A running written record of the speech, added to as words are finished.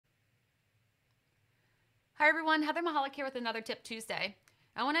Hi everyone, Heather Mahalik here with another Tip Tuesday.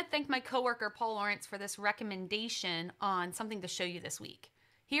 I want to thank my coworker Paul Lawrence for this recommendation on something to show you this week.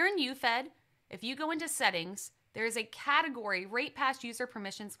 Here in UFED, if you go into settings, there is a category right past user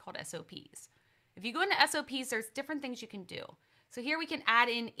permissions called SOPs. If you go into SOPs, there's different things you can do. So here we can add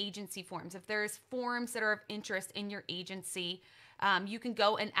in agency forms. If there's forms that are of interest in your agency, you can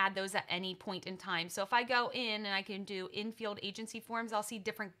go and add those at any point in time. So if I go in and I can do in-field agency forms, I'll see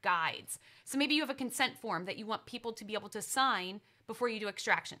different guides. So maybe you have a consent form that you want people to be able to sign before you do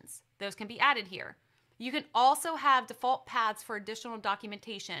extractions. Those can be added here. You can also have default paths for additional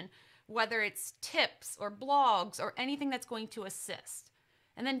documentation, whether it's tips or blogs or anything that's going to assist.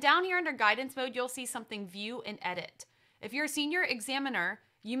 And then down here under guidance mode, you'll see something view and edit. If you're a senior examiner,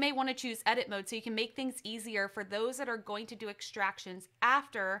 you may want to choose edit mode so you can make things easier for those that are going to do extractions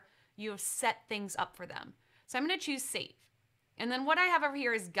after you have set things up for them. So I'm going to choose save. And then what I have over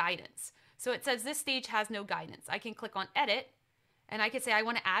here is guidance. So it says this stage has no guidance. I can click on edit and I can say I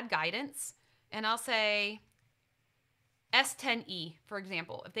want to add guidance, and I'll say S10e, for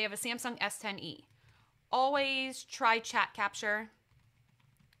example. If they have a Samsung S10e, always try chat capture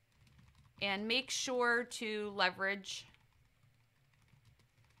and make sure to leverage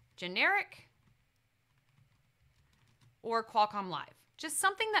generic or Qualcomm Live. Just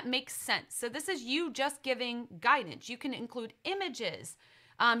something that makes sense. So this is you just giving guidance. You can include images.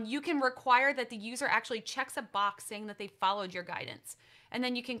 You can require that the user actually checks a box saying that they followed your guidance. And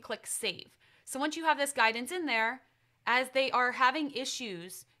then you can click save. So once you have this guidance in there, as they are having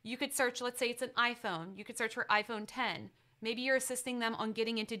issues, you could search, let's say it's an iPhone. You could search for iPhone 10. Maybe you're assisting them on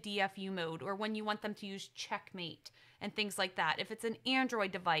getting into DFU mode, or when you want them to use checkmate and things like that. If it's an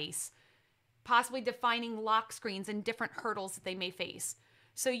Android device, possibly defining lock screens and different hurdles that they may face.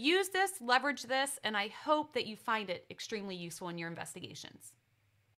 So use this, leverage this, and I hope that you find it extremely useful in your investigations.